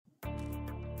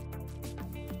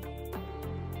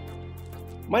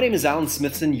My name is Alan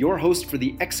Smithson, your host for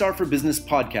the XR for Business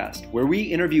podcast, where we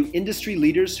interview industry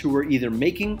leaders who are either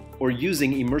making or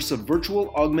using immersive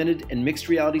virtual, augmented, and mixed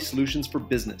reality solutions for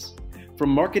business. From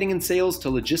marketing and sales to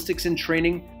logistics and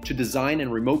training to design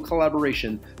and remote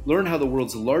collaboration, learn how the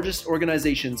world's largest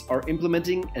organizations are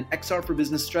implementing an XR for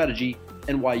Business strategy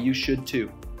and why you should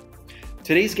too.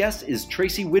 Today's guest is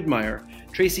Tracy Widmeyer.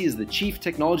 Tracy is the Chief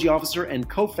Technology Officer and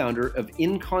co-founder of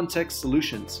InContext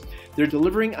Solutions. They're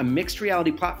delivering a mixed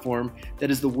reality platform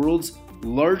that is the world's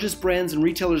largest brands and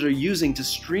retailers are using to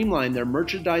streamline their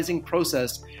merchandising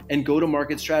process and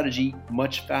go-to-market strategy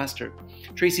much faster.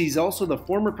 Tracy is also the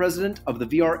former president of the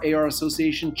VR/AR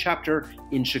Association chapter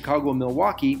in Chicago and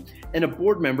Milwaukee and a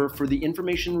board member for the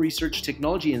Information Research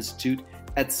Technology Institute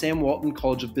at Sam Walton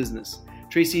College of Business.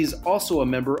 Tracy is also a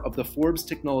member of the Forbes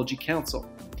Technology Council.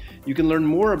 You can learn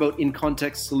more about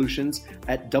InContext Solutions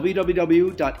at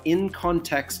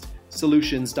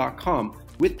www.incontextsolutions.com.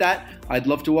 With that, I'd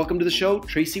love to welcome to the show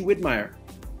Tracy Widmeyer.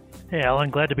 Hey, Alan,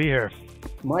 glad to be here.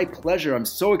 My pleasure. I'm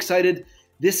so excited.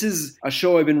 This is a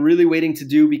show I've been really waiting to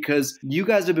do because you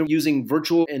guys have been using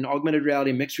virtual and augmented reality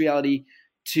and mixed reality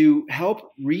to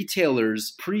help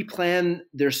retailers pre-plan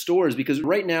their stores. Because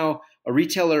right now, a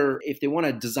retailer, if they want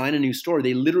to design a new store,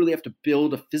 they literally have to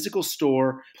build a physical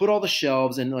store, put all the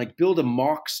shelves and build a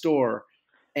mock store.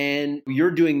 And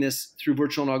you're doing this through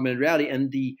virtual and augmented reality,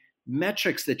 and the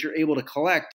metrics that you're able to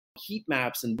collect, heat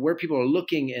maps and where people are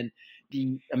looking and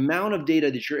the amount of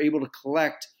data that you're able to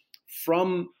collect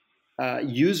from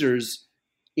users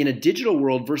in a digital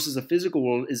world versus a physical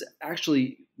world is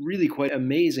actually really quite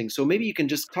amazing. So maybe you can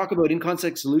just talk about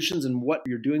InContext Solutions and what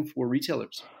you're doing for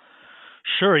retailers.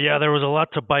 Sure. Yeah, there was a lot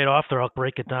to bite off there. I'll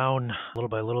break it down little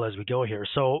by little as we go here.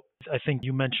 So I think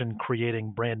you mentioned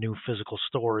creating brand new physical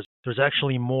stores. There's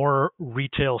actually more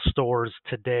retail stores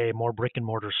today, more brick and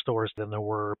mortar stores than there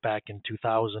were back in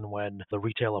 2000 when the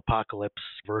retail apocalypse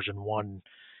version 1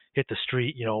 hit the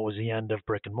street. It was the end of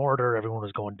brick and mortar. Everyone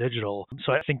was going digital.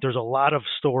 So I think there's a lot of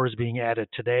stores being added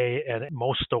today, and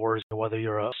most stores, whether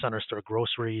you're a center store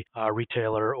grocery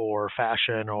retailer or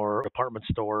fashion or department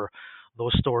store,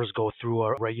 those stores go through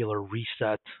a regular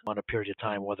reset on a period of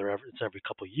time, whether it's every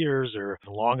couple of years or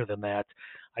longer than that.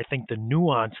 I think the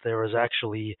nuance there is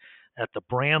actually at the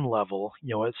brand level,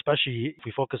 especially if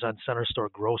we focus on center store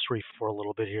grocery for a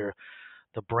little bit here,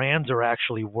 the brands are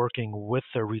actually working with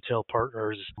their retail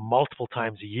partners multiple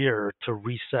times a year to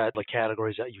reset the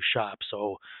categories that you shop.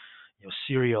 So,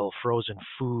 cereal, frozen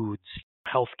foods,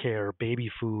 healthcare,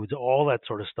 baby foods, all that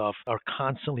sort of stuff are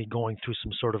constantly going through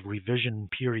some sort of revision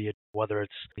period, whether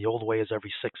it's the old way is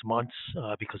every 6 months,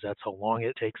 because that's how long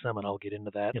it takes them, and I'll get into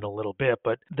that in a little bit.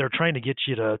 But they're trying to get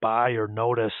you to buy or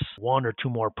notice one or two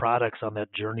more products on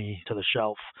that journey to the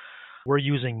shelf. We're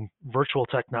using virtual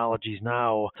technologies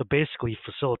now to basically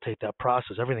facilitate that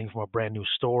process, everything from a brand new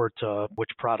store to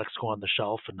which products go on the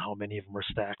shelf and how many of them are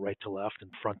stacked right to left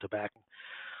and front to back.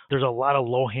 There's a lot of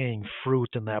low-hanging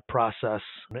fruit in that process.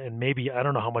 And maybe, I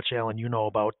don't know how much, Alan, you know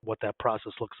about what that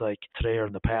process looks like today or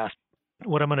in the past.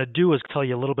 What I'm going to do is tell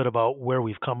you a little bit about where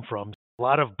we've come from. A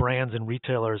lot of brands and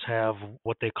retailers have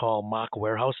what they call mock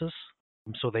warehouses.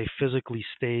 So they physically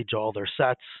stage all their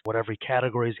sets, what every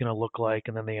category is going to look like,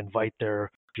 and then they invite if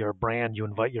you're a brand, you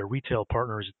invite your retail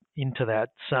partners into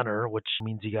that center, which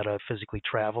means you got to physically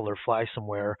travel or fly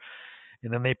somewhere.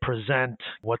 And then they present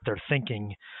what they're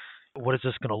thinking. What is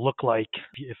this going to look like?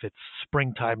 If it's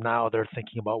springtime now, they're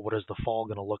thinking about what is the fall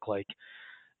going to look like.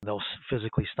 They'll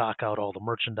physically stock out all the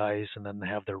merchandise and then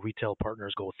have their retail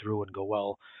partners go through and go,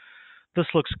 well, this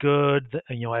looks good.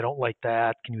 I don't like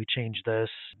that. Can we change this?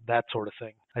 That sort of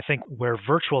thing. I think where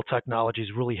virtual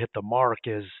technologies really hit the mark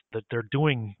is that they're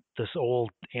doing this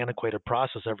old antiquated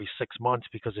process every 6 months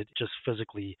because it just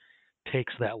physically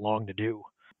takes that long to do.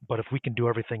 But if we can do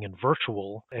everything in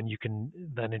virtual and you can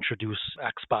then introduce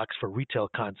Xbox for retail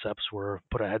concepts where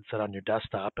put a headset on your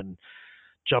desktop and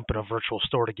jump in a virtual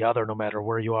store together no matter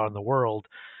where you are in the world,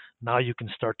 now you can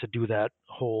start to do that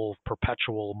whole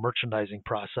perpetual merchandising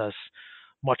process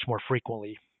much more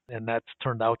frequently. And that's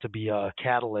turned out to be a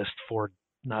catalyst for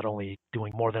not only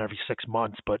doing more than every 6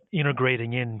 months, but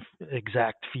integrating in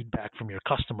exact feedback from your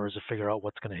customers to figure out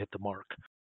what's going to hit the mark.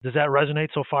 Does that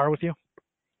resonate so far with you?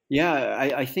 Yeah,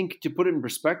 I think to put it in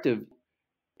perspective,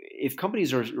 if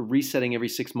companies are resetting every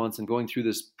 6 months and going through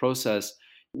this process,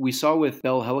 we saw with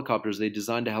Bell Helicopters, they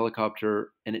designed a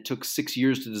helicopter and it took 6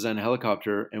 years to design a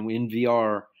helicopter. And in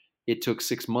VR, it took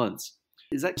 6 months.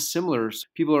 Is that similar?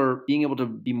 People are being able to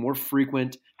be more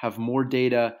frequent, have more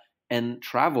data, and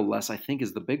travel less, I think,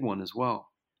 is the big one as well.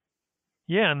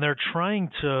 Yeah, and they're trying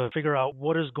to figure out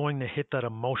what is going to hit that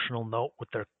emotional note with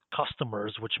their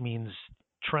customers, which means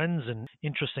trends and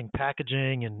interesting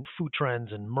packaging and food trends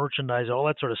and merchandise, all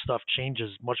that sort of stuff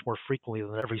changes much more frequently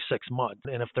than every 6 months.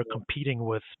 And if they're competing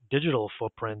with digital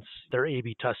footprints, they're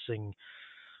A/B testing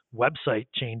website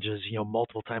changes,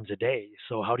 multiple times a day.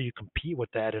 So how do you compete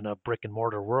with that in a brick and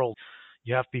mortar world?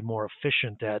 You have to be more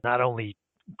efficient at not only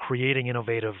creating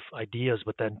innovative ideas,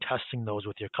 but then testing those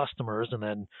with your customers and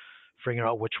then figuring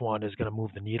out which one is going to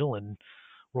move the needle and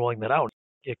rolling that out.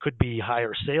 It could be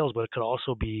higher sales, but it could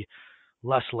also be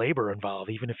less labor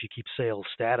involved. Even if you keep sales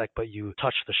static, but you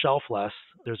touch the shelf less,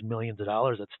 there's millions of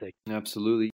dollars at stake.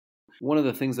 Absolutely. One of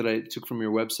the things that I took from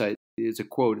your website is a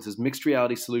quote. It says, "Mixed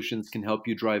reality solutions can help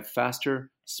you drive faster,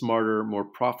 smarter, more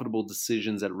profitable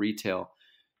decisions at retail."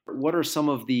 What are some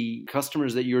of the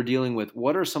customers that you're dealing with?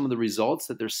 What are some of the results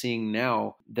that they're seeing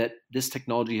now that this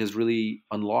technology has really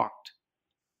unlocked?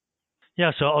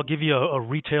 Yeah, so I'll give you a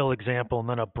retail example and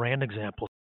then a brand example.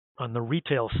 On the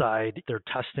retail side, they're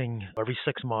testing every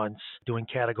 6 months, doing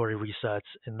category resets,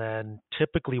 and then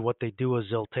typically what they do is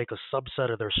they'll take a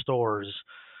subset of their stores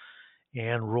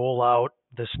and roll out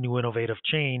this new innovative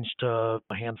change to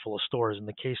a handful of stores. In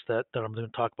the case that I'm going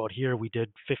to talk about here, we did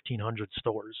 1,500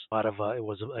 stores out of, it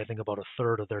was, I think, about a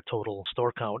third of their total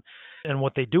store count. And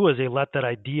what they do is they let that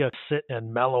idea sit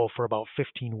and mellow for about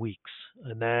 15 weeks.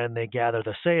 And then they gather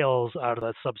the sales out of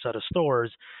that subset of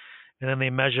stores, and then they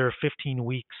measure 15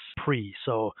 weeks pre.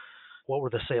 So what were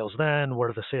the sales then? What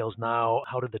are the sales now?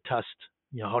 How did the test,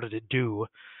 how did it do?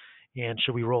 And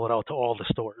should we roll it out to all the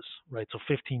stores, right? So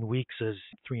 15 weeks is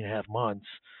 3.5 months.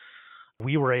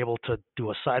 We were able to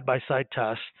do a side-by-side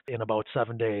test in about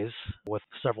 7 days with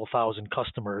several thousand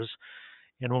customers.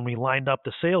 And when we lined up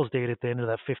the sales data at the end of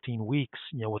that 15 weeks,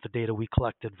 with the data we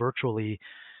collected virtually,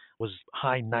 was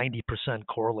high 90%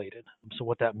 correlated. So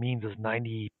what that means is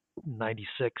 90,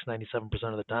 96,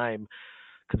 97% of the time,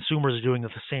 consumers are doing the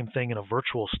same thing in a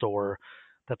virtual store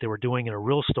that they were doing in a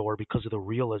real store because of the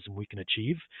realism we can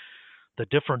achieve. The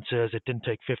difference is it didn't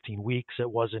take 15 weeks. It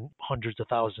wasn't hundreds of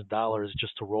thousands of dollars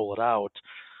just to roll it out.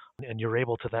 And you're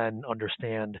able to then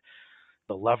understand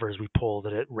the levers we pull.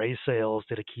 Did it raise sales?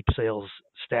 Did it keep sales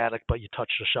static, but you touch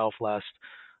the shelf less?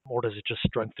 Or does it just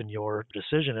strengthen your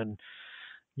decision? And,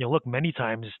 look, many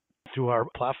times through our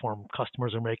platform,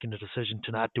 customers are making the decision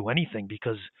to not do anything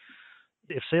because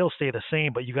if sales stay the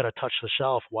same, but you got to touch the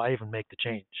shelf, why even make the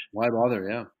change? Why bother?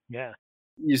 Yeah. Yeah.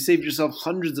 You saved yourself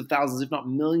hundreds of thousands, if not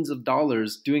millions of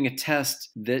dollars doing a test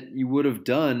that you would have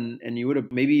done, and you would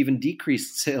have maybe even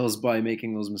decreased sales by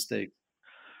making those mistakes.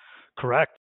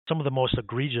 Correct. Some of the most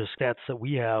egregious stats that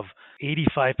we have,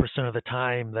 85% of the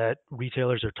time that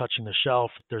retailers are touching the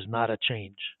shelf, there's not a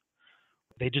change.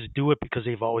 They just do it because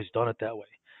they've always done it that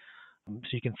way. So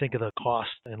you can think of the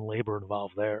cost and labor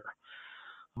involved there.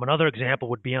 Another example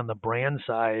would be on the brand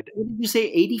side. What did you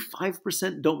say?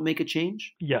 85% don't make a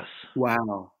change? Yes.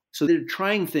 Wow. So they're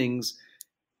trying things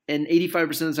and 85%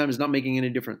 of the time is not making any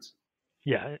difference.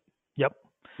 Yeah. Yep.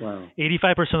 Wow.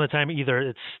 85% of the time, either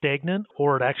it's stagnant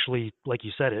or it actually, like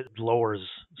you said, it lowers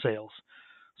sales.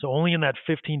 So only in that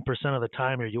 15% of the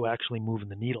time are you actually moving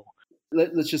the needle.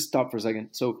 Let's just stop for a second.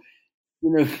 So,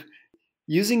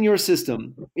 using your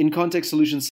system, In Context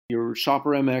Solutions, your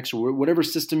Shopper MX or whatever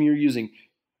system you're using,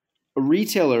 a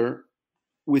retailer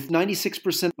with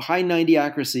 96% high 90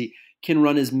 accuracy can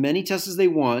run as many tests as they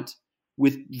want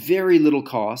with very little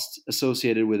cost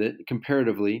associated with it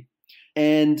comparatively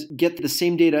and get the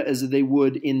same data as they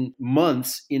would in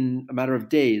months in a matter of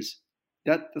days.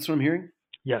 That's what I'm hearing?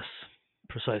 Yes,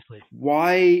 precisely.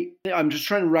 Why? I'm just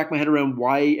trying to rack my head around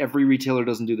why every retailer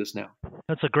doesn't do this now.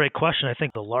 That's a great question. I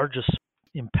think the largest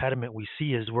impediment we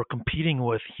see is we're competing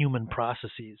with human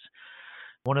processes.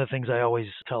 One of the things I always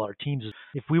tell our teams is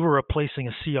if we were replacing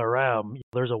a CRM,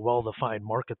 there's a well-defined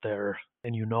market there,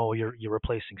 and you're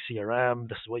replacing CRM.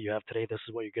 This is what you have today. This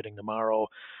is what you're getting tomorrow.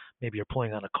 Maybe you're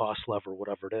pulling on a cost lever,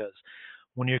 whatever it is.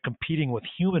 When you're competing with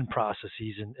human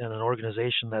processes in an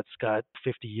organization that's got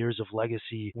 50 years of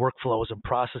legacy workflows and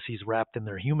processes wrapped in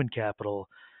their human capital,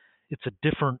 it's a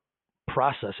different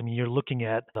process. I mean, you're looking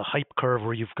at the hype curve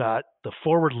where you've got the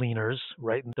forward leaners,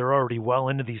 right? And they're already well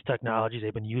into these technologies.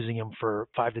 They've been using them for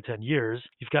 5 to 10 years.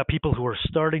 You've got people who are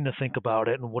starting to think about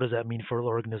it and what does that mean for the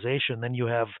organization? Then you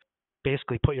have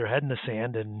basically put your head in the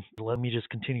sand and let me just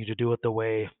continue to do it the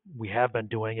way we have been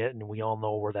doing it. And we all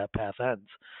know where that path ends.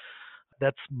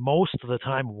 That's most of the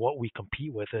time what we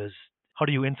compete with is how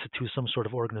do you institute some sort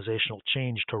of organizational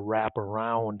change to wrap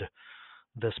around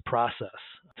this process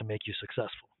to make you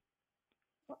successful?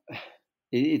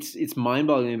 It's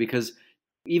mind-boggling because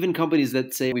even companies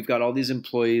that say we've got all these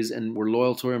employees and we're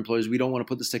loyal to our employees, we don't want to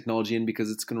put this technology in because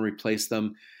it's going to replace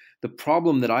them. The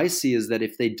problem that I see is that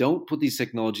if they don't put these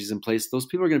technologies in place, those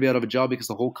people are going to be out of a job because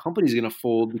the whole company is going to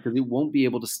fold because it won't be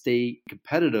able to stay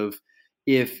competitive.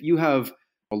 If you have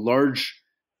a large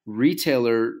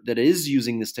retailer that is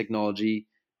using this technology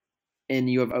and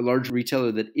you have a large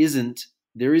retailer that isn't,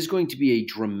 there is going to be a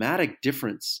dramatic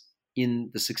difference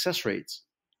in the success rates.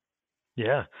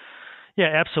 Yeah. Yeah,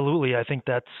 absolutely. I think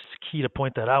that's key to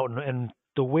point that out. And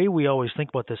the way we always think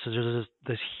about this is there's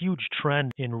this huge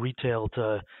trend in retail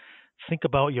to think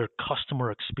about your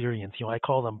customer experience. I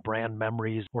call them brand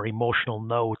memories or emotional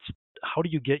notes. How do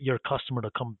you get your customer to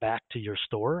come back to your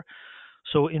store?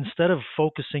 So instead of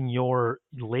focusing your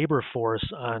labor force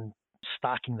on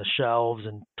stocking the shelves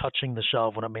and touching the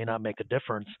shelf when it may not make a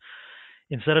difference,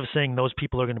 instead of saying those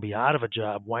people are going to be out of a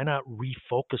job, why not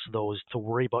refocus those to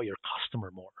worry about your customer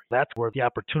more? That's where the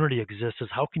opportunity exists, is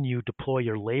how can you deploy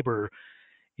your labor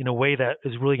in a way that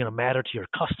is really going to matter to your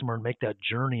customer and make that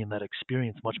journey and that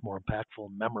experience much more impactful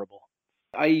and memorable.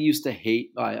 I used to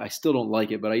hate, I still don't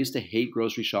like it, but I used to hate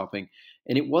grocery shopping.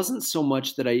 And it wasn't so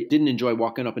much that I didn't enjoy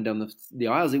walking up and down the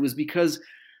aisles. It was because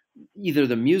either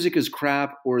the music is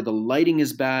crap or the lighting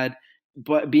is bad.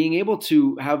 But being able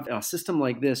to have a system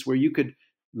like this where you could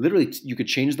literally, you could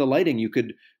change the lighting, you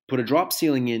could put a drop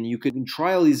ceiling in, you could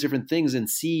try all these different things and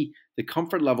see the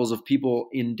comfort levels of people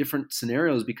in different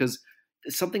scenarios, because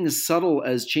something as subtle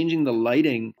as changing the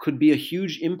lighting could be a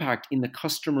huge impact in the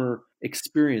customer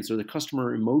experience or the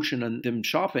customer emotion on them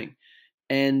shopping.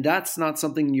 And that's not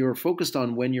something you're focused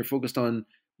on when you're focused on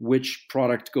which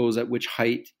product goes at which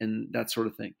height and that sort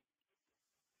of thing.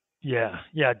 Yeah,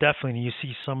 definitely. And you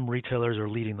see some retailers are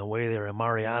leading the way there. And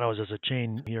Mariano's is a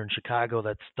chain here in Chicago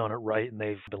that's done it right, and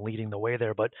they've been leading the way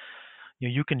there. But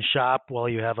you can shop while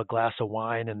you have a glass of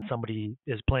wine and somebody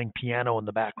is playing piano in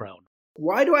the background.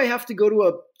 Why do I have to go to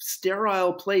a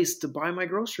sterile place to buy my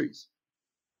groceries?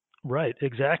 Right,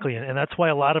 exactly. And that's why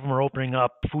a lot of them are opening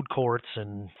up food courts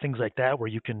and things like that where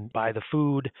you can buy the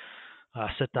food,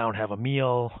 sit down, have a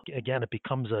meal. Again, it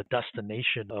becomes a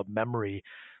destination of memory.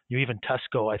 Even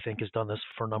Tesco, I think, has done this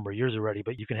for a number of years already,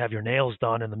 but you can have your nails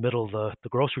done in the middle of the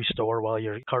grocery store while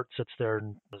your cart sits there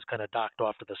and is kind of docked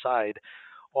off to the side,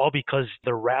 all because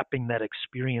they're wrapping that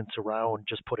experience around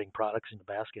just putting products in the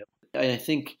basket. I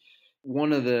think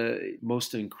one of the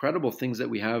most incredible things that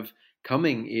we have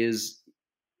coming is,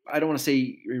 I don't want to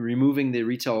say removing the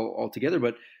retail altogether,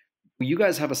 but you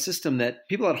guys have a system that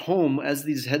people at home, as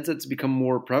these headsets become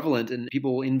more prevalent and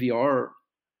people in VR,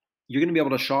 you're going to be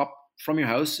able to shop from your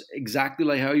house exactly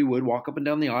like how you would walk up and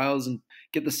down the aisles and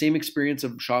get the same experience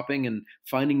of shopping and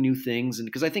finding new things. And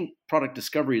because I think product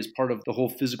discovery is part of the whole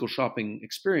physical shopping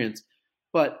experience.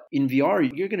 But in VR,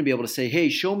 you're going to be able to say, hey,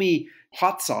 show me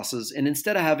hot sauces. And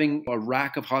instead of having a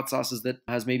rack of hot sauces that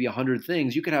has maybe 100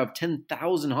 things, you could have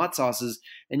 10,000 hot sauces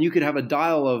and you could have a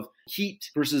dial of heat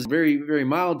versus very, very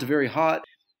mild to very hot.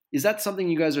 Is that something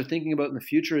you guys are thinking about in the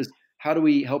future? Is how do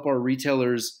we help our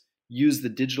retailers use the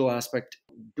digital aspect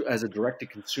as a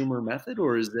direct-to-consumer method,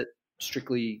 or is it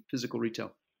strictly physical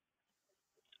retail?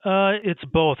 It's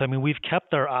both. I mean, we've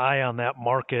kept our eye on that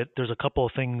market. There's a couple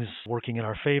of things working in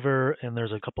our favor, and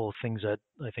there's a couple of things that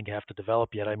I think have to develop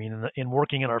yet. I mean, in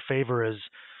working in our favor is,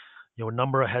 a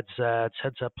number of headsets,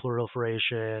 headset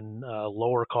proliferation,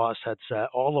 lower cost headset.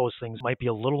 All those things might be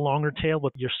a little longer tail,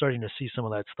 but you're starting to see some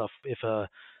of that stuff. If a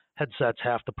headset's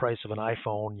half the price of an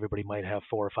iPhone, everybody might have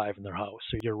 4 or 5 in their house.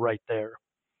 So you're right there.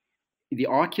 The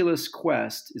Oculus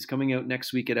Quest is coming out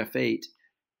next week at F8,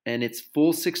 and it's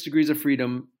full 6 degrees of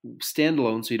freedom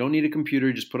standalone. So you don't need a computer.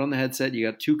 You just put on the headset. You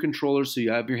got 2 controllers, so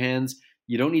you have your hands.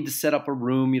 You don't need to set up a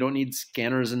room. You don't need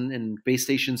scanners and base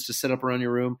stations to set up around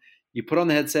your room. You put on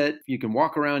the headset. You can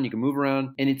walk around. You can move around,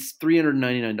 and it's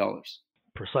 $399.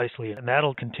 Precisely, and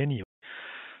that'll continue.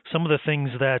 Some of the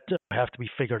things that have to be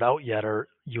figured out yet are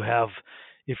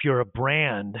if you're a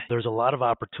brand, there's a lot of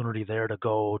opportunity there to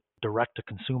go direct to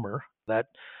consumer. That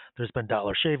there's been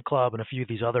Dollar Shave Club and a few of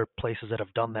these other places that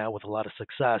have done that with a lot of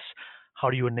success. How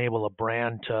do you enable a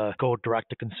brand to go direct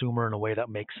to consumer in a way that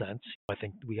makes sense? I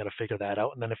think we got to figure that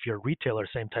out. And then if you're a retailer,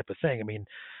 same type of thing. I mean,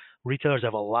 retailers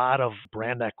have a lot of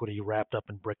brand equity wrapped up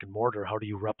in brick and mortar. How do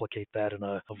you replicate that in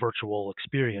a virtual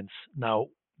experience? Now,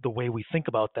 the way we think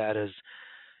about that is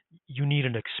you need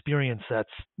an experience that's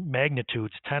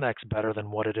magnitudes 10x better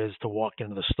than what it is to walk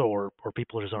into the store, or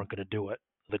people just aren't going to do it.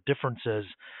 The difference is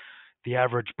the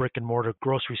average brick and mortar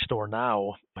grocery store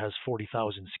now has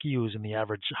 40,000 SKUs, and the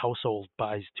average household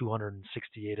buys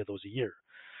 268 of those a year.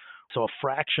 So a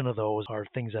fraction of those are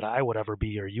things that I would ever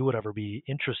be or you would ever be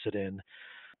interested in.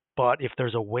 But if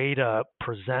there's a way to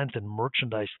present and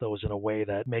merchandise those in a way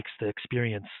that makes the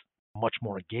experience much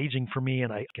more engaging for me,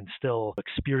 and I can still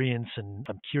experience, and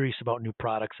I'm curious about new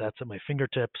products. That's at my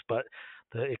fingertips, but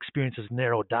the experience is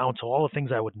narrowed down. So all the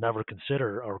things I would never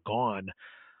consider are gone.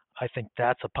 I think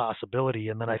that's a possibility.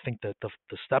 And then I think that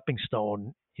the stepping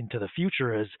stone into the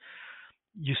future is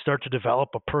you start to develop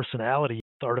a personality,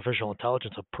 artificial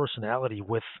intelligence, a personality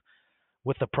with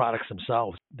the products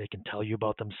themselves. They can tell you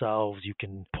about themselves. You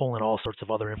can pull in all sorts of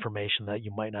other information that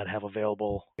you might not have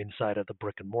available inside of the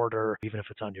brick and mortar, even if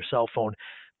it's on your cell phone.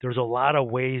 There's a lot of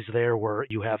ways there where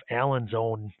you have Alan's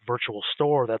own virtual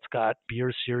store that's got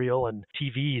beer, cereal, and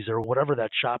TVs, or whatever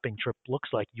that shopping trip looks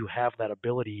like. You have that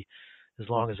ability as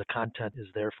long as the content is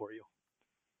there for you.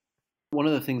 One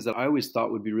of the things that I always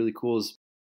thought would be really cool is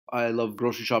I love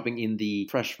grocery shopping in the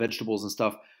fresh vegetables and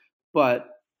stuff, but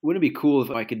wouldn't it be cool if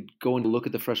I could go and look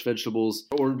at the fresh vegetables,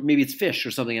 or maybe it's fish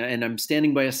or something, and I'm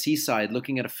standing by a seaside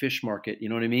looking at a fish market? You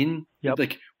know what I mean? Yep.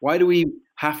 Like, why do we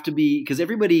have to be, because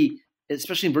everybody,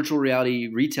 especially in virtual reality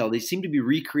retail, they seem to be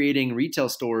recreating retail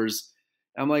stores.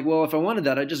 I'm like, well, if I wanted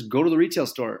that, I'd just go to the retail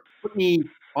store. Put me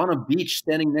on a beach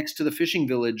standing next to the fishing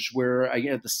village where I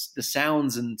get the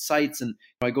sounds and sights, and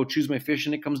I go choose my fish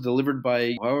and it comes delivered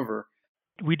by however.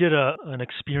 We did an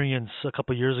experience a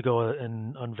couple of years ago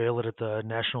and unveiled it at the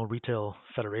National Retail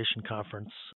Federation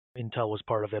conference. Intel was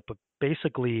part of it, but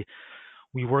basically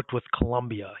we worked with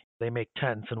Columbia. They make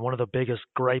tents, and one of the biggest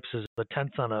gripes is the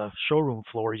tents on a showroom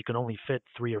floor, you can only fit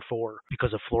 3 or 4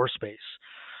 because of floor space.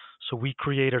 So we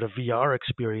created a VR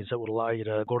experience that would allow you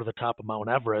to go to the top of Mount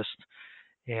Everest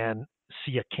and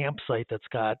see a campsite that's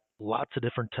got lots of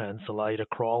different tents, allow you to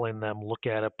crawl in them, look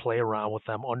at it, play around with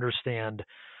them, understand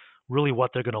really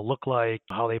what they're going to look like,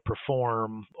 how they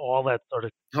perform, all that sort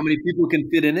of. How many people can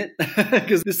fit in it?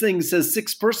 Because this thing says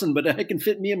 6 person, but I can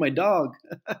fit me and my dog.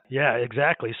 Yeah,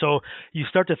 exactly. So you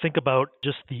start to think about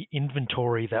just the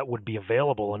inventory that would be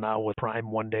available, and now with Prime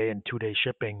 1-day and 2-day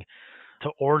shipping, to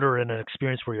order in an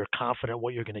experience where you're confident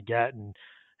what you're going to get and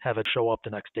have it show up the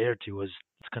next day or two it's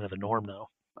kind of the norm now.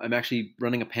 I'm actually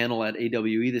running a panel at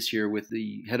AWE this year with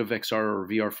the head of XR or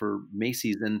VR for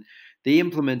Macy's, and they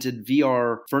implemented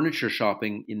VR furniture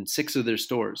shopping in 6 of their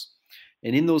stores.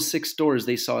 And in those 6 stores,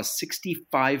 they saw a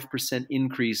 65%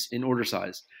 increase in order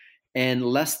size and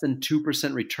less than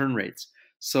 2% return rates.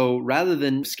 So rather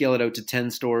than scale it out to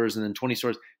 10 stores and then 20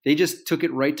 stores, they just took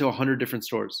it right to 100 different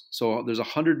stores. So there's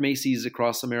 100 Macy's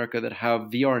across America that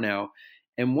have VR now.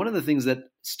 And one of the things that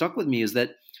stuck with me is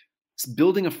that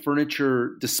building a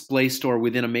furniture display store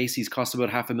within a Macy's costs about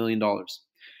 $500,000.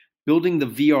 Building the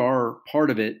VR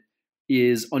part of it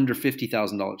is under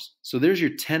 $50,000. So there's your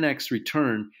 10x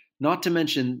return. Not to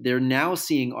mention, they're now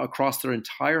seeing across their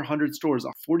entire 100 stores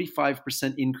a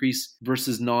 45% increase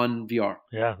versus non-VR.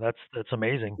 Yeah, that's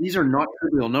amazing. These are not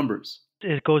trivial numbers.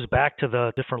 It goes back to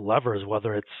the different levers,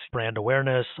 whether it's brand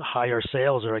awareness, higher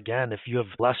sales, or again, if you have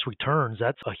less returns,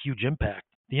 that's a huge impact.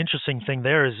 The interesting thing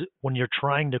there is when you're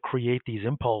trying to create these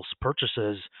impulse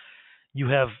purchases, you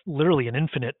have literally an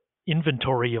infinite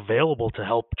inventory available to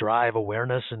help drive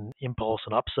awareness and impulse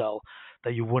and upsell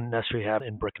that you wouldn't necessarily have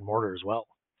in brick and mortar as well.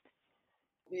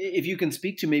 If you can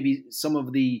speak to maybe some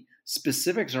of the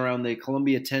specifics around the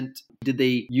Columbia tent, did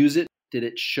they use it? Did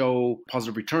it show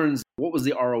positive returns? What was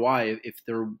the ROI if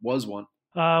there was one?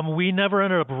 We never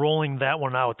ended up rolling that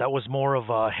one out. That was more of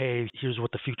a, hey, here's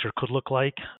what the future could look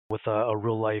like with a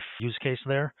real life use case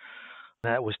there.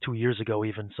 That was 2 years ago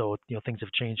even. So, things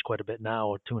have changed quite a bit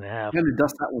now, 2.5. You had to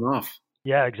dust that one off.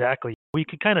 Yeah, exactly. We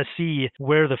could kind of see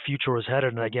where the future was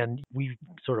headed. And again, we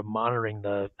sort of monitoring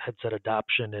the headset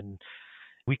adoption, and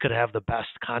we could have the best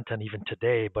content even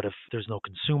today. But if there's no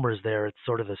consumers there, it's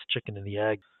sort of this chicken and the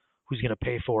egg. Who's going to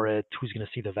pay for it? Who's going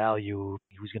to see the value?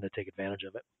 Who's going to take advantage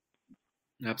of it?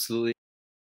 Absolutely.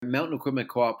 Mountain Equipment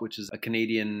Co-op, which is a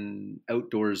Canadian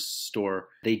outdoors store,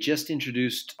 they just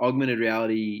introduced augmented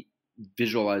reality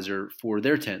visualizer for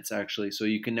their tents, actually. So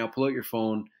you can now pull out your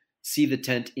phone, see the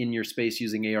tent in your space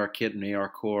using ARKit and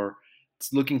ARCore.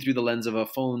 It's looking through the lens of a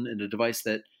phone and a device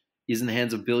that is in the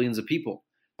hands of billions of people.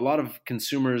 A lot of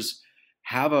consumers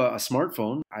have a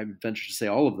smartphone. I venture to say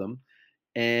all of them.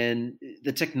 And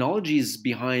the technologies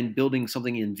behind building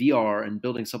something in VR and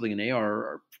building something in AR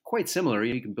are quite similar.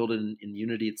 You can build it in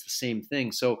Unity. It's the same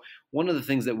thing. So one of the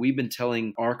things that we've been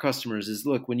telling our customers is,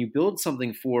 look, when you build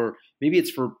something maybe it's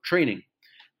for training,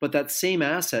 but that same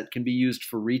asset can be used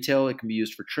for retail. It can be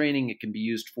used for training. It can be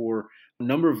used for a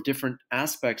number of different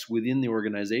aspects within the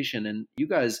organization. And you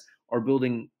guys are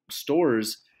building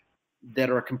stores that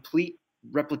are complete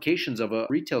replications of a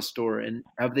retail store. And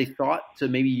have they thought to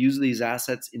maybe use these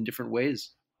assets in different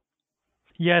ways?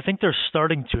 Yeah, I think they're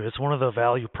starting to. It's one of the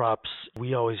value props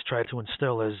we always try to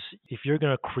instill is if you're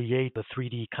going to create the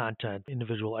 3D content,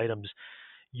 individual items,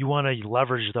 you want to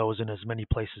leverage those in as many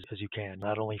places as you can,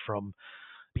 not only from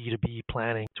B2B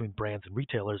planning between brands and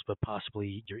retailers, but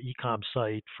possibly your e-com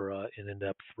site for an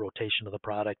in-depth rotation of the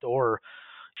product or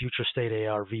future state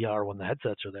AR, VR when the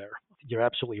headsets are there. You're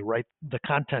absolutely right. The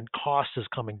content cost is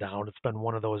coming down. It's been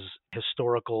one of those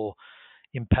historical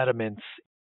impediments.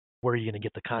 Where are you going to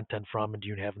get the content from, and do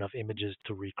you have enough images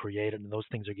to recreate it? And those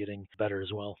things are getting better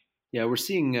as well. Yeah, we're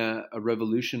seeing a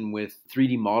revolution with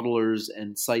 3D modelers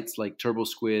and sites like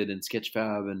TurboSquid and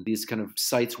Sketchfab and these kind of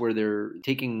sites where they're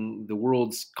taking the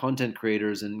world's content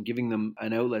creators and giving them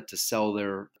an outlet to sell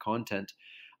their content.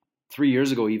 3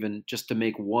 years ago, even just to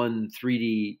make one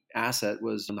 3D asset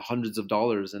was in the hundreds of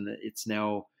dollars, and it's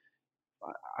now,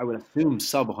 I would assume,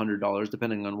 sub $100,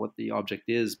 depending on what the object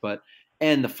is.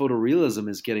 And the photorealism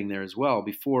is getting there as well.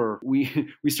 Before we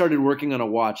started working on a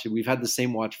watch, we've had the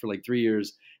same watch for like 3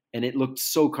 years, and it looked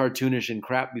so cartoonish and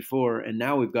crap before, and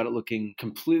now we've got it looking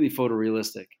completely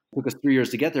photorealistic. It took us 3 years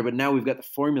to get there, but now we've got the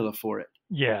formula for it.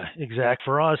 Yeah, exact.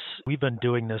 For us, we've been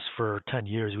doing this for 10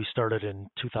 years. We started in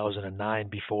 2009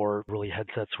 before really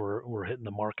headsets were hitting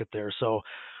the market there. So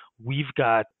we've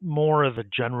got more of the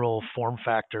general form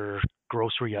factor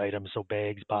grocery items, so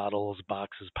bags, bottles,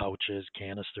 boxes, pouches,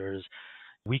 canisters.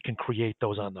 We can create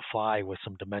those on the fly with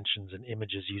some dimensions and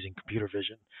images using computer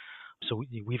vision. So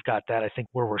we've got that. I think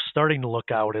where we're starting to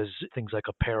look out is things like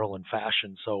apparel and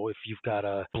fashion. So if you've got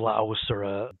a blouse or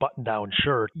a button-down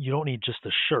shirt, you don't need just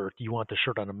the shirt. You want the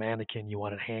shirt on a mannequin, you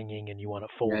want it hanging, and you want it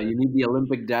folded. Yeah, you need the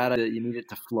Olympic data. You need it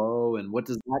to flow. And what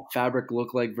does that fabric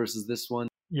look like versus this one?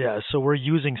 Yeah, so we're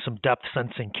using some depth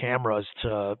sensing cameras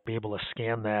to be able to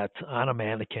scan that on a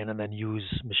mannequin and then use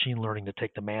machine learning to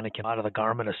take the mannequin out of the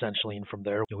garment essentially. And from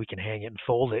there, we can hang it and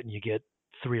fold it, and you get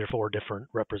 3 or 4 different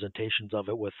representations of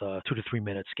it with a 2 to 3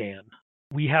 minute scan.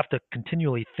 We have to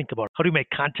continually think about how do we make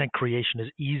content creation as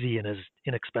easy and as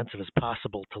inexpensive as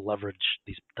possible to leverage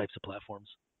these types of platforms.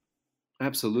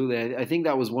 Absolutely. I think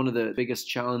that was one of the biggest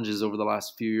challenges over the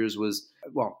last few years was,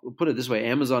 well, we'll put it this way.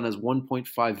 Amazon has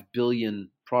 1.5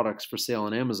 billion products for sale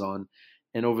on Amazon.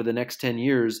 And over the next 10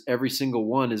 years, every single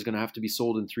one is going to have to be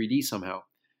sold in 3D somehow.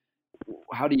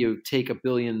 How do you take a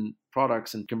billion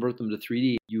products and convert them to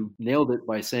 3D? You nailed it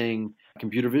by saying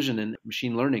computer vision and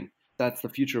machine learning. That's the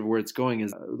future of where it's going.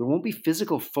 Is there won't be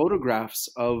physical photographs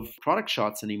of product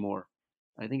shots anymore.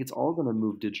 I think it's all going to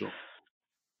move digital.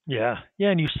 Yeah,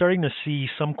 and you're starting to see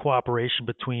some cooperation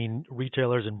between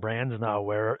retailers and brands now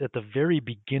where at the very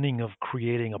beginning of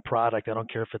creating a product, I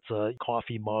don't care if it's a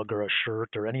coffee mug or a shirt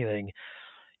or anything,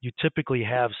 you typically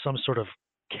have some sort of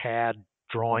CAD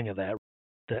drawing of that.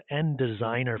 The end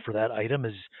designer for that item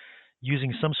is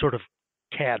using some sort of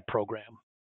CAD program.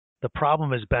 The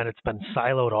problem has been it's been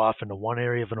siloed off into one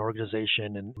area of an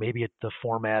organization, and maybe the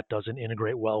format doesn't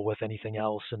integrate well with anything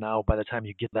else. And now by the time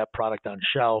you get that product on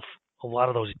shelf, a lot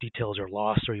of those details are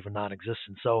lost or even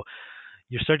non-existent. So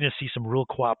you're starting to see some real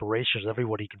cooperation as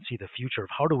everybody can see the future of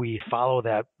how do we follow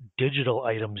that digital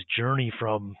item's journey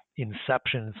from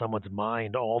inception in someone's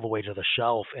mind all the way to the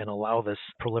shelf and allow this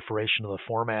proliferation of the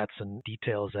formats and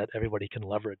details that everybody can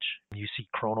leverage. You see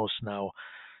Kronos now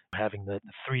having the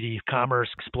 3D commerce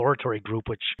exploratory group,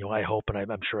 which I hope and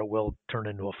I'm sure it will turn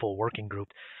into a full working group.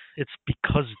 It's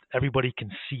because everybody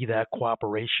can see that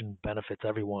cooperation benefits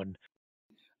everyone.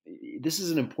 This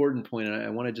is an important point, and I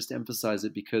want to just emphasize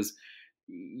it because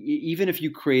even if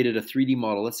you created a 3D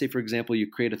model, let's say, for example, you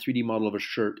create a 3D model of a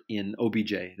shirt in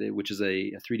OBJ, which is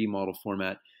a 3D model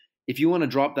format. If you want to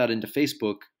drop that into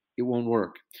Facebook, it won't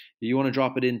work. If you want to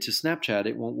drop it into Snapchat,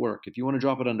 it won't work. If you want to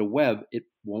drop it onto web, it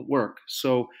won't work.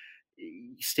 So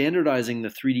standardizing the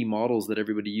 3D models that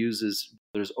everybody uses,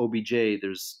 there's OBJ,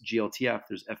 there's GLTF,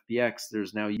 there's FBX,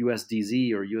 there's now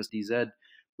USDZ or USDZ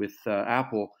with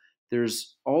Apple.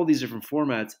 There's all these different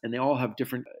formats, and they all have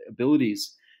different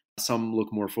abilities. Some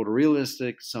look more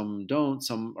photorealistic, some don't,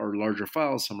 some are larger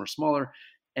files, some are smaller.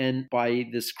 And by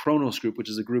this Kronos group, which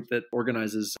is a group that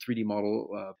organizes 3D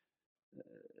model,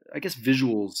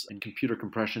 visuals and computer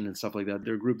compression and stuff like that,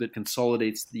 they're a group that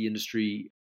consolidates the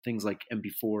industry, things like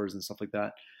MP4s and stuff like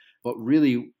that. But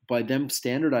really, by them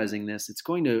standardizing this, it's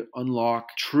going to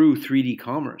unlock true 3D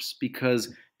commerce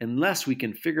because unless we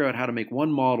can figure out how to make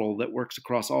one model that works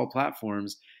across all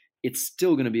platforms, it's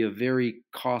still going to be a very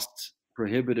cost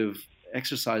prohibitive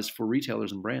exercise for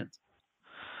retailers and brands.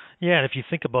 Yeah, and if you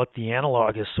think about the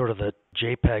analog as sort of the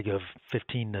JPEG of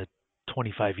 15 to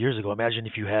 25 years ago, imagine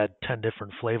if you had 10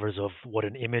 different flavors of what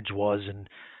an image was and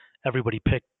everybody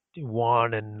picked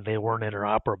one and they weren't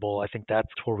interoperable. I think that's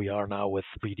where we are now with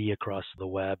 3D across the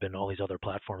web and all these other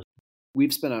platforms.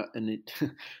 We've spent an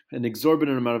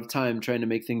exorbitant amount of time trying to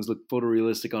make things look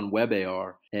photorealistic on Web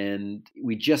AR, and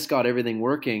we just got everything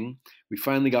working. We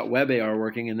finally got Web AR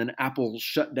working, and then Apple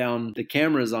shut down the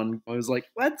cameras on. I was like,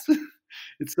 what?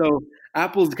 It's so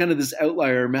Apple's kind of this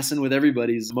outlier messing with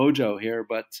everybody's mojo here,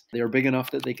 but they're big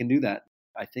enough that they can do that.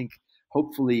 I think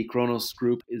hopefully Kronos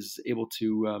Group is able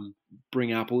to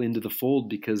bring Apple into the fold,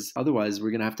 because otherwise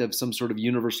we're going to have some sort of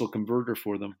universal converter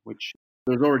for them, which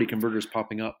there's already converters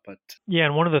popping up. But yeah,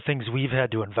 and one of the things we've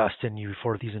had to invest in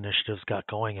before these initiatives got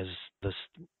going is this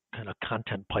kind of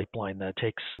content pipeline that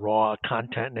takes raw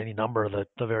content in any number of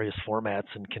the various formats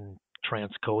and can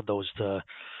transcode those to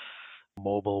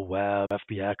mobile, web,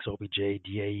 FBX, OBJ,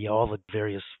 DAE, all the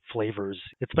various flavors.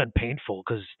 It's been painful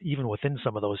because even within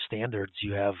some of those standards,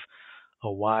 you have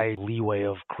a wide leeway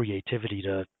of creativity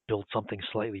to build something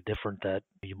slightly different that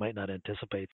you might not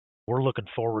anticipate. We're looking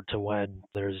forward to when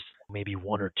there's maybe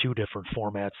one or two different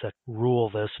formats that rule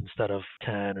this instead of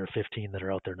 10 or 15 that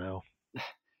are out there now.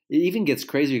 It even gets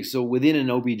crazier. So within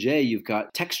an OBJ, you've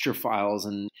got texture files,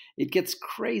 and it gets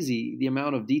crazy the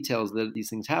amount of details that these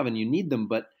things have, and you need them.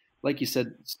 But like you said,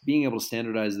 being able to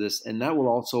standardize this, and that will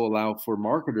also allow for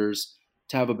marketers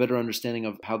to have a better understanding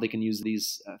of how they can use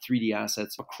these 3D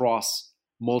assets across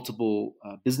multiple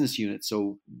business units.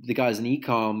 So the guys in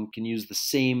e-com can use the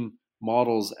same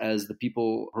models as the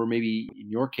people who are maybe, in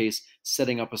your case,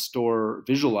 setting up a store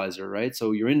visualizer, right?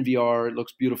 So you're in VR, it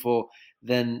looks beautiful,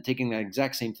 then taking that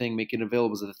exact same thing, making it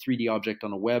available as a 3D object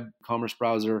on a web commerce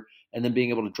browser, and then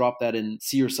being able to drop that and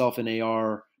see yourself in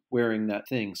AR wearing that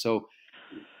thing. So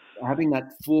having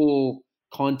that full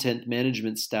content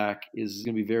management stack is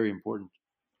going to be very important.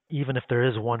 Even if there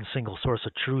is one single source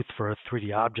of truth for a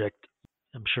 3D object,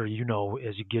 I'm sure you know,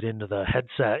 as you get into the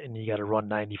headset and you got to run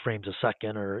 90 frames a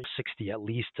second or 60 at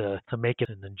least to make it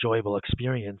an enjoyable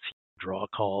experience, draw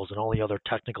calls and all the other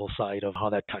technical side of how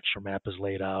that texture map is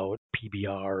laid out,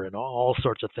 PBR and all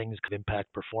sorts of things could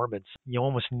impact performance. You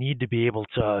almost need to be able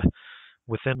to,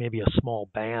 within maybe a small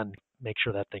band, make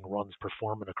sure that thing runs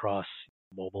performant across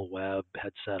mobile, web,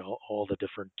 headset, all the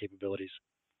different capabilities.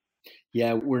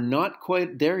 Yeah, we're not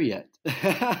quite there yet.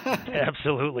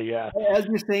 Absolutely, yeah. As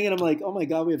you're saying it, I'm like, oh my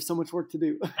God, we have so much work to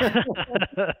do.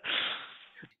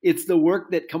 It's the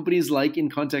work that companies like In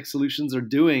Context Solutions are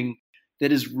doing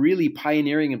that is really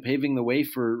pioneering and paving the way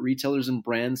for retailers and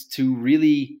brands to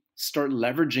really start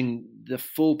leveraging the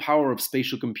full power of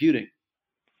spatial computing.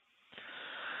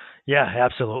 Yeah,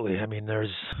 absolutely. I mean,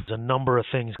 there's a number of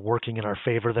things working in our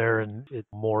favor there, and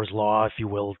Moore's law, if you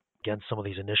will, against some of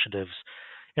these initiatives.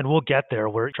 And we'll get there.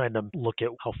 We're trying to look at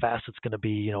how fast it's going to be.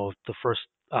 You know, the first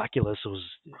Oculus was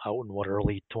out in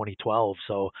early 2012.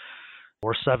 So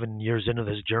we're 7 years into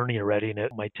this journey already, and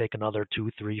it might take another 2,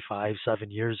 3, 5,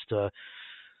 7 years to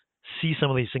see some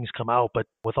of these things come out. But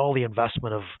with all the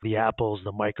investment of the Apples,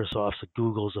 the Microsofts, the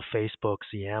Googles, the Facebooks,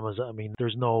 the Amazon, I mean,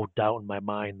 there's no doubt in my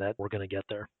mind that we're going to get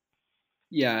there.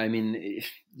 Yeah, I mean,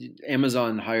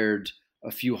 Amazon hired a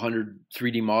few hundred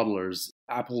 3D modelers.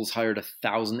 Apple's hired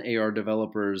 1,000 AR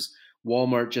developers.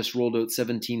 Walmart just rolled out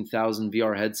 17,000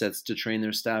 VR headsets to train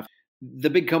their staff.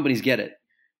 The big companies get it.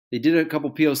 They did a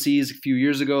couple POCs a few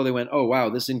years ago. They went, oh, wow,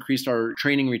 this increased our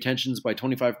training retentions by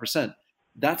 25%.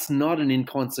 That's not an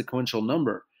inconsequential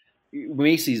number.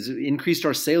 Macy's increased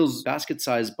our sales basket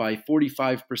size by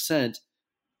 45%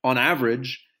 on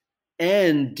average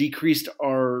and decreased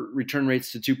our return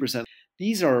rates to 2%.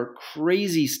 These are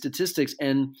crazy statistics,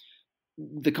 and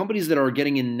the companies that are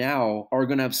getting in now are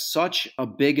going to have such a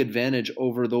big advantage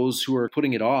over those who are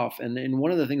putting it off. And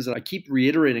one of the things that I keep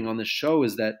reiterating on this show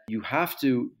is that you have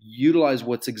to utilize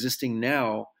what's existing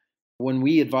now. When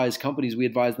we advise companies, we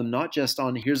advise them not just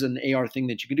on here's an AR thing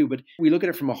that you can do, but we look at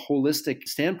it from a holistic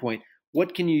standpoint.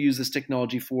 What can you use this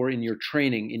technology for in your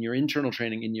training, in your internal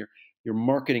training, in your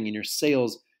marketing, in your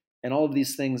sales, and all of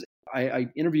these things? I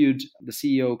interviewed the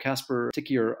CEO, Casper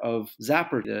Tickier of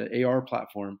Zapper, the AR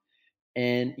platform,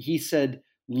 and he said,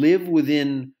 live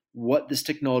within what this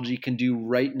technology can do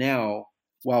right now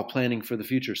while planning for the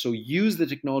future. So use the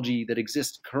technology that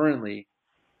exists currently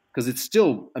because it's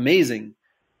still amazing.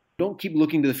 Don't keep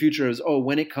looking to the future as, oh,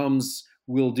 when it comes,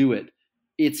 we'll do it.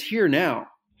 It's here now.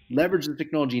 Leverage the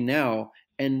technology now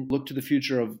and look to the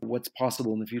future of what's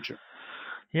possible in the future.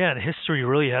 Yeah, and history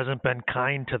really hasn't been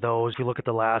kind to those. If you look at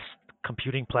the last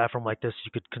computing platform like this,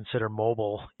 you could consider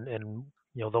mobile. And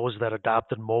you know, those that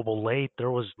adopted mobile late,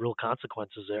 there was real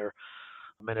consequences there.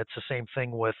 I mean, it's the same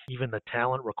thing with even the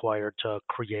talent required to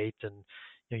create. And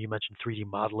you know, you mentioned 3D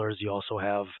modelers. You also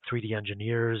have 3D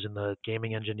engineers and the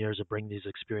gaming engineers that bring these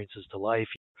experiences to life.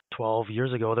 12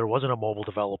 years ago, there wasn't a mobile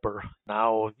developer.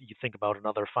 Now you think about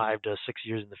another 5 to 6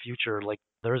 years in the future, like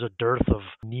there's a dearth of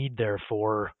need there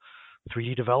for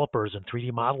 3D developers and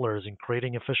 3D modelers and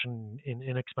creating efficient and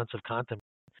inexpensive content.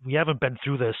 We haven't been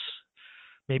through this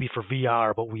maybe for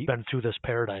VR, but we've been through this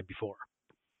paradigm before.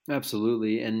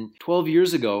 Absolutely. And 12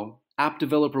 years ago, app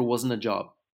developer wasn't a job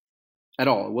at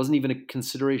all. It wasn't even a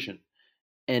consideration.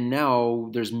 And now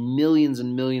there's millions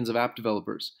and millions of app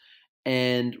developers.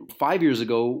 And 5 years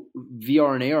ago,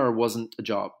 VR and AR wasn't a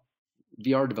job.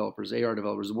 VR developers, AR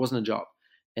developers, it wasn't a job.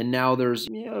 And now there's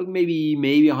maybe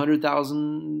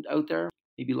 100,000 out there,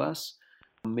 maybe less,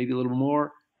 maybe a little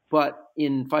more. But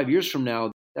in 5 years from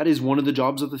now, that is one of the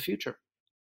jobs of the future.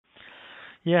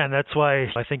 Yeah, and that's why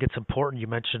I think it's important. You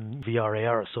mentioned VR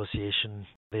AR Association.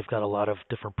 They've got a lot of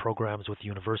different programs with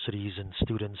universities and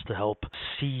students to help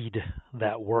seed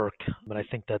that work. But I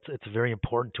think it's very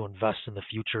important to invest in the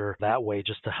future that way,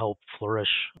 just to help flourish,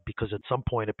 because at some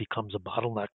point it becomes a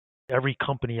bottleneck. Every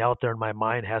company out there in my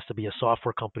mind has to be a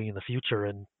software company in the future.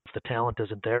 And if the talent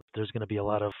isn't there, there's going to be a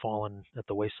lot of falling at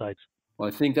the waysides. Well,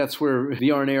 I think that's where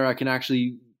VR and AR can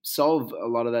actually solve a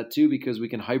lot of that too, because we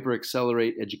can hyper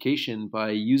accelerate education by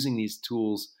using these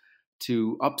tools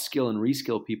to upskill and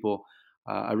reskill people.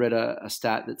 I read a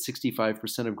stat that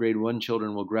 65% of grade 1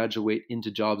 children will graduate into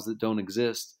jobs that don't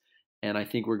exist. And I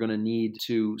think we're going to need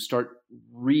to start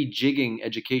rejigging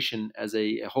education as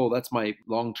a whole. That's my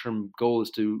long-term goal, is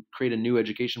to create a new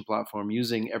education platform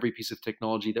using every piece of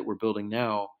technology that we're building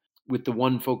now, with the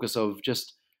one focus of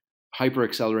just hyper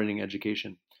accelerating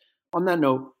education. On that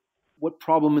note, what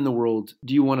problem in the world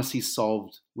do you want to see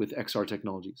solved with XR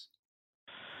technologies?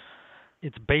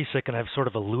 It's basic, and I've sort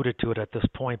of alluded to it at this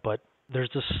point, but there's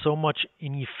just so much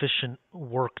inefficient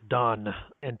work done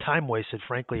and time wasted,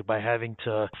 frankly, by having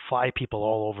to fly people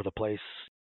all over the place,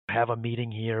 have a meeting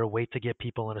here, wait to get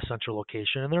people in a central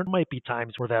location. And there might be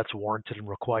times where that's warranted and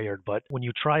required. But when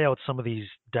you try out some of these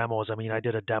demos, I mean, I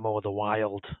did a demo of the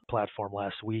Wild platform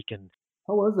last week. And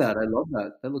how was that? I love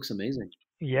that. That looks amazing.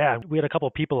 Yeah, we had a couple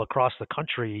of people across the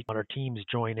country on our teams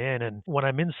join in. And when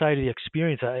I'm inside of the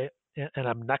experience and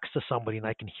I'm next to somebody and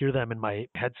I can hear them in my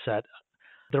headset,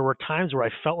 there were times where I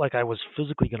felt like I was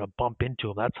physically going to bump into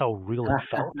them. That's how real it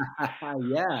felt.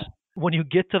 Yeah. When you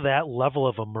get to that level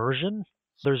of immersion,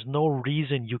 there's no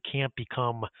reason you can't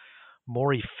become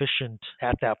more efficient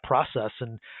at that process.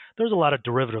 And there's a lot of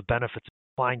derivative benefits.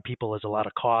 Flying people is a lot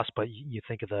of cost, but you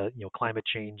think of the climate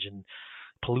change and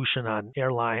pollution on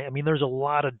airline. I mean, there's a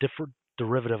lot of different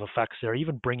derivative effects there.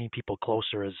 Even bringing people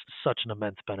closer is such an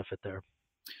immense benefit there.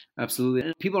 Absolutely.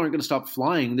 And people aren't going to stop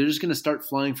flying. They're just going to start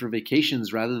flying for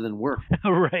vacations rather than work.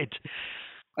 Right.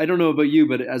 I don't know about you,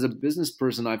 but as a business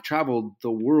person, I've traveled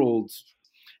the world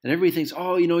and everybody thinks,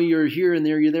 oh, you're here and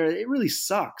there, you're there. It really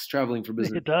sucks traveling for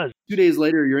business. It does. 2 days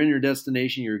later, you're in your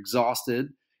destination, you're exhausted,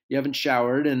 you haven't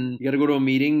showered, and you got to go to a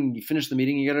meeting. You finish the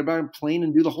meeting, you got to get on a plane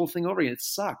and do the whole thing over again. It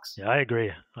sucks. Yeah, I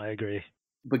agree.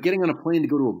 But getting on a plane to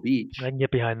go to a beach. I can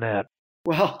get behind that.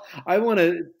 Well, I want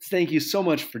to thank you so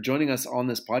much for joining us on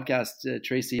this podcast,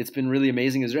 Tracy. It's been really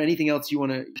amazing. Is there anything else you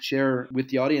want to share with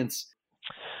the audience?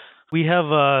 We have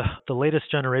the latest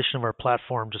generation of our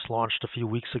platform just launched a few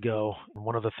weeks ago.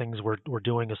 One of the things we're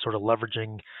doing is sort of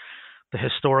leveraging the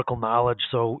historical knowledge.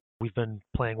 So we've been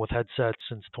playing with headsets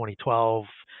since 2012.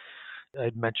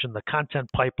 I'd mentioned the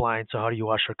content pipeline. So how do you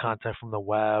usher content from the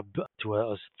web to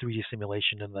a 3D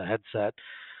simulation in the headset?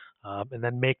 And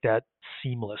then make that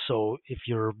seamless. So if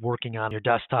you're working on your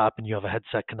desktop and you have a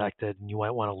headset connected and you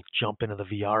might want to jump into the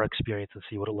VR experience and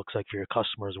see what it looks like for your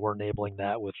customers, we're enabling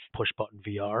that with push button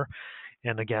VR.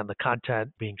 And again, the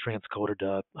content being transcoded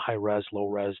to high res, low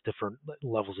res, different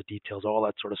levels of details, all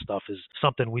that sort of stuff is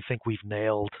something we think we've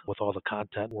nailed with all the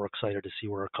content. We're excited to see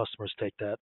where our customers take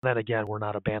that. Then again, we're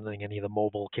not abandoning any of the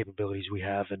mobile capabilities we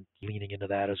have and leaning into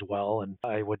that as well. And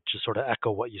I would just sort of echo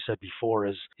what you said before,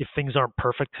 is if things aren't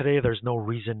perfect today, there's no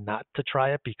reason not to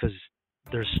try it, because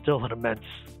there's still an immense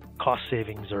cost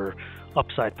savings or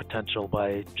upside potential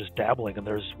by just dabbling. And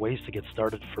there's ways to get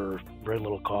started for very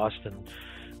little cost and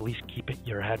at least keeping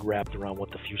your head wrapped around what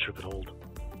the future could hold.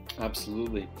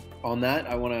 Absolutely. On that,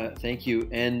 I want to thank you,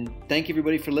 and thank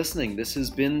everybody for listening. This has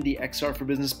been the XR for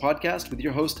Business podcast with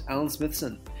your host, Alan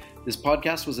Smithson. This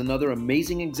podcast was another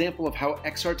amazing example of how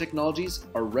XR technologies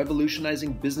are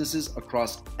revolutionizing businesses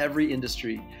across every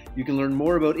industry. You can learn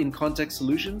more about In Context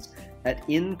Solutions at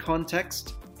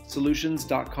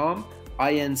incontextsolutions.com,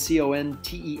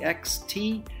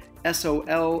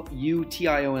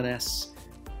 INCONTEXTSOLUTIONS.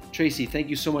 Tracy, thank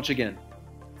you so much again.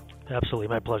 Absolutely,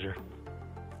 my pleasure.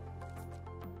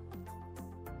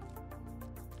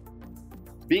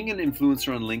 Being an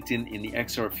influencer on LinkedIn in the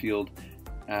XR field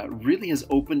really has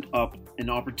opened up an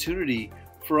opportunity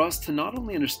for us to not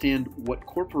only understand what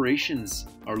corporations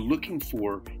are looking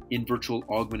for in virtual,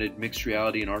 augmented, mixed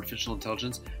reality, and artificial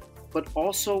intelligence, but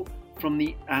also from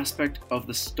the aspect of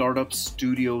the startups,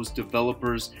 studios,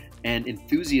 developers, and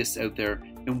enthusiasts out there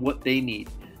and what they need.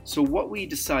 So what we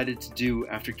decided to do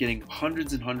after getting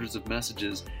hundreds and hundreds of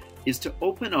messages is to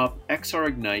open up XR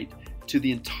Ignite to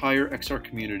the entire XR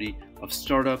community of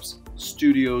startups,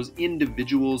 studios,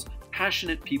 individuals,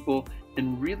 passionate people,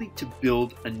 and really to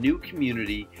build a new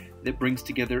community that brings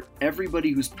together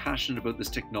everybody who's passionate about this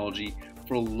technology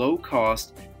for a low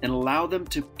cost and allow them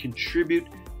to contribute,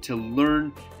 to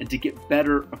learn, and to get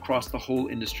better across the whole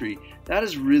industry. That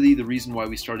is really the reason why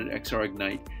we started XR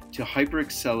Ignite, to hyper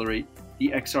accelerate the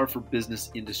XR for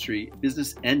business industry,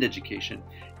 business and education.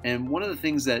 And one of the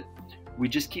things that we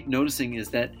just keep noticing is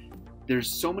that there's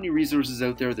so many resources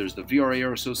out there. There's the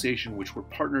VR/AR Association, which we're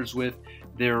partners with.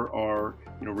 There are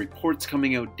reports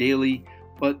coming out daily,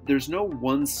 but there's no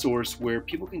one source where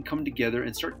people can come together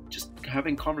and start just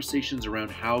having conversations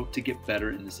around how to get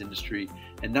better in this industry.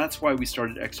 And that's why we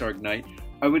started XR Ignite.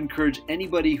 I would encourage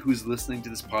anybody who's listening to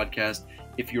this podcast,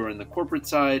 if you're in the corporate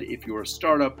side, if you're a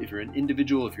startup, if you're an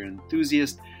individual, if you're an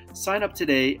enthusiast, sign up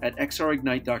today at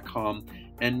xrignite.com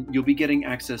and you'll be getting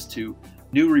access to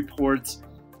new reports,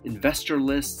 investor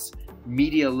lists,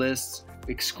 media lists,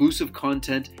 exclusive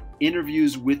content,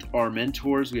 interviews with our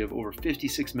mentors. We have over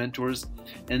 56 mentors.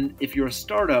 And if you're a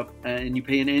startup and you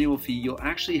pay an annual fee, you'll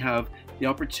actually have the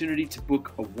opportunity to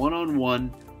book a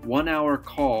one-on-one, 1-hour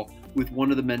call with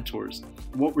one of the mentors.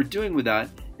 What we're doing with that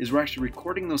is we're actually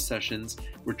recording those sessions,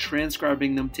 we're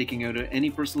transcribing them, taking out any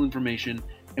personal information,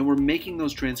 and we're making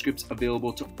those transcripts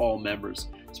available to all members.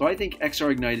 So I think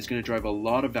XR Ignite is going to drive a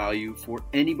lot of value for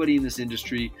anybody in this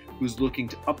industry who's looking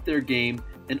to up their game,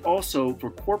 and also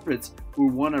for corporates who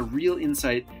want a real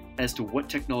insight as to what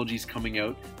technology is coming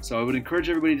out. So I would encourage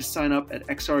everybody to sign up at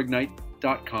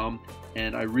xrignite.com,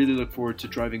 and I really look forward to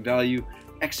driving value,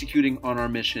 executing on our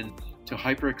mission to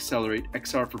hyper accelerate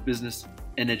XR for business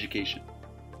and education.